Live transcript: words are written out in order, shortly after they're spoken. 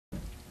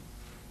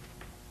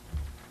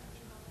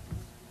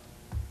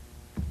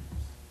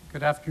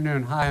Good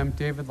afternoon. Hi, I'm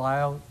David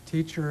Lyell,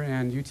 teacher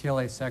and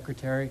UTLA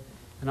Secretary,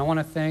 and I want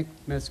to thank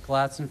Ms.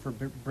 Gladson for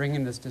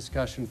bringing this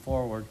discussion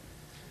forward.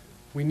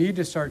 We need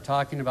to start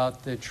talking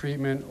about the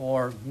treatment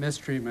or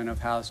mistreatment of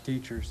house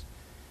teachers.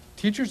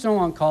 Teachers don't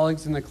want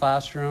colleagues in the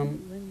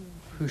classroom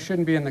who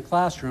shouldn't be in the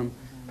classroom.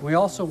 We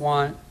also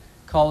want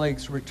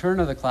colleagues return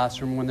to the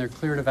classroom when they're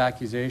cleared of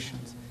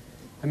accusations.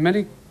 And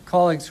many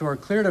colleagues who are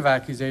cleared of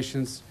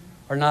accusations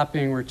are not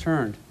being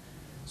returned.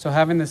 So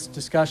having this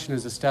discussion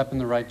is a step in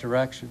the right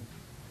direction.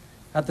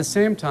 At the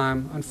same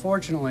time,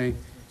 unfortunately,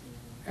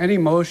 any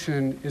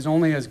motion is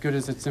only as good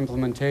as its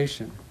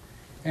implementation.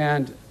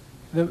 And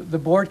the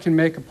board can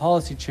make a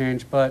policy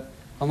change, but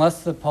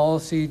unless the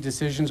policy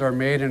decisions are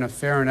made in a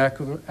fair and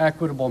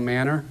equitable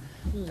manner,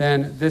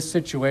 then this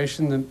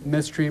situation, the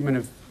mistreatment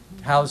of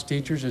house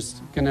teachers,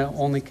 is going to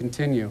only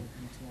continue,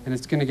 and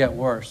it's going to get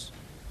worse.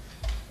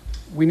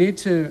 We need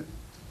to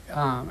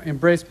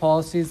embrace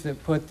policies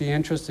that put the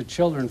interests of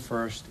children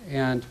first,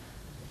 and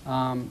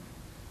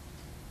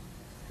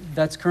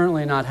that's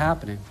currently not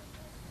happening.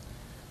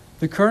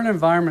 The current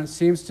environment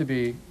seems to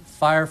be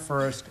fire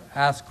first,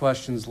 ask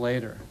questions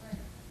later.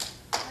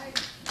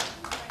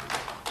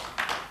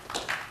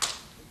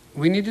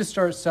 We need to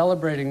start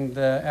celebrating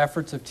the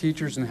efforts of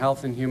teachers and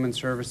health and human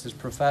services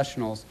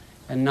professionals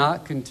and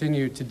not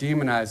continue to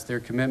demonize their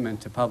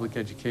commitment to public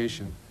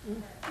education.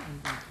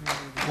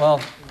 Well,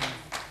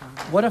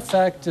 what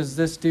effect does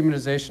this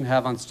demonization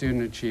have on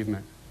student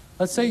achievement?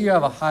 Let's say you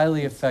have a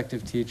highly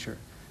effective teacher,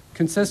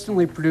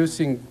 consistently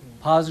producing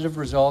positive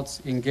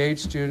results,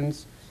 engaged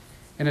students,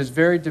 and is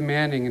very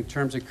demanding in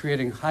terms of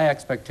creating high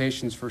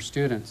expectations for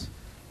students.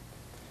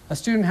 A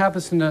student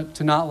happens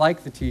to not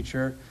like the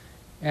teacher,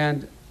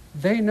 and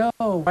they know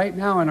right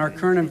now in our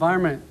current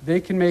environment, they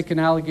can make an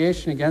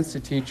allegation against the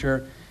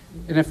teacher,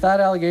 and if that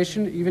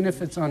allegation, even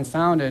if it's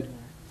unfounded,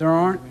 there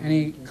aren't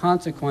any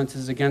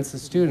consequences against the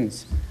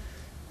students.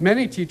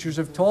 Many teachers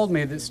have told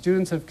me that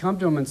students have come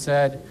to them and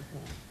said,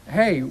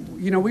 hey,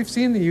 you know, we've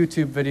seen the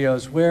YouTube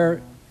videos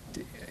where,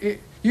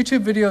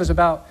 YouTube videos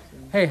about,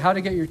 hey, how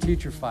to get your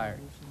teacher fired.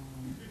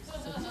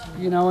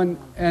 You know,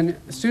 and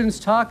students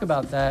talk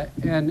about that,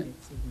 and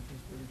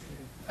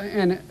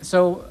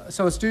so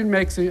a student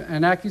makes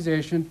an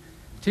accusation,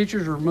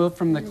 teachers are removed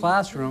from the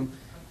classroom,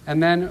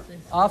 and then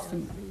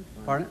often,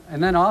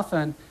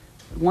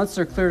 once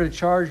they're cleared of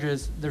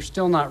charges, they're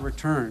still not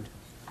returned.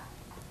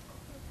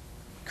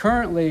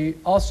 Currently,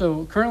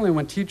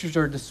 when teachers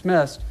are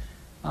dismissed,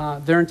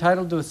 they're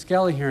entitled to a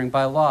scaling hearing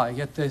by law,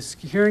 yet the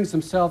hearings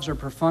themselves are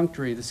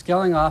perfunctory. The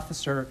scaling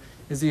officer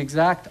is the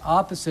exact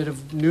opposite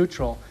of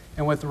neutral,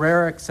 and with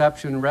rare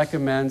exception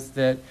recommends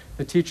that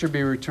the teacher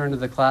be returned to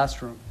the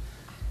classroom.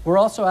 We're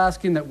also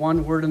asking that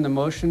one word in the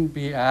motion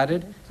be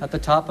added. At the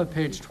top of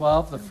page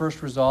 12, the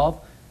first resolve,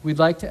 we'd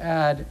like to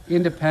add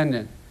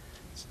independent.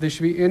 So they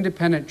should be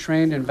independent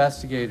trained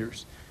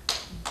investigators.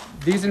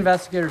 These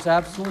investigators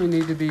absolutely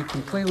need to be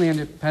completely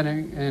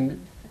independent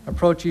and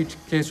approach each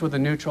case with a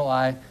neutral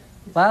eye.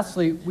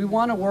 Lastly, we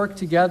want to work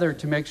together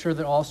to make sure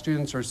that all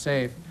students are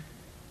safe,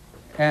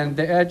 and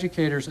the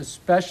educators,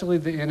 especially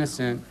the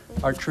innocent,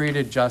 are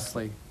treated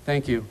justly.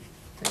 Thank you.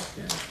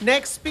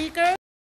 Next speaker.